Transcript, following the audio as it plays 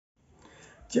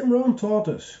Jim Rohn taught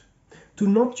us to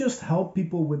not just help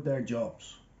people with their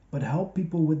jobs, but help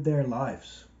people with their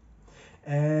lives.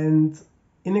 And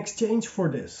in exchange for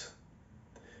this,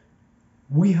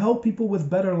 we help people with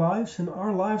better lives and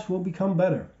our lives will become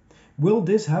better. Will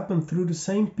this happen through the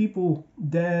same people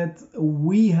that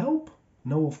we help?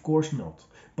 No, of course not.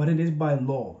 But it is by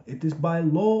law. It is by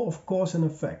law of cause and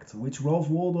effect, which Ralph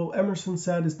Waldo Emerson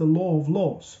said is the law of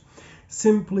laws.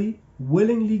 Simply,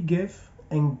 willingly give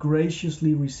and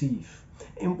graciously receive.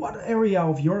 In what area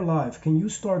of your life can you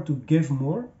start to give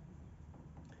more?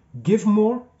 Give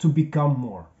more to become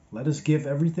more. Let us give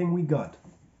everything we got.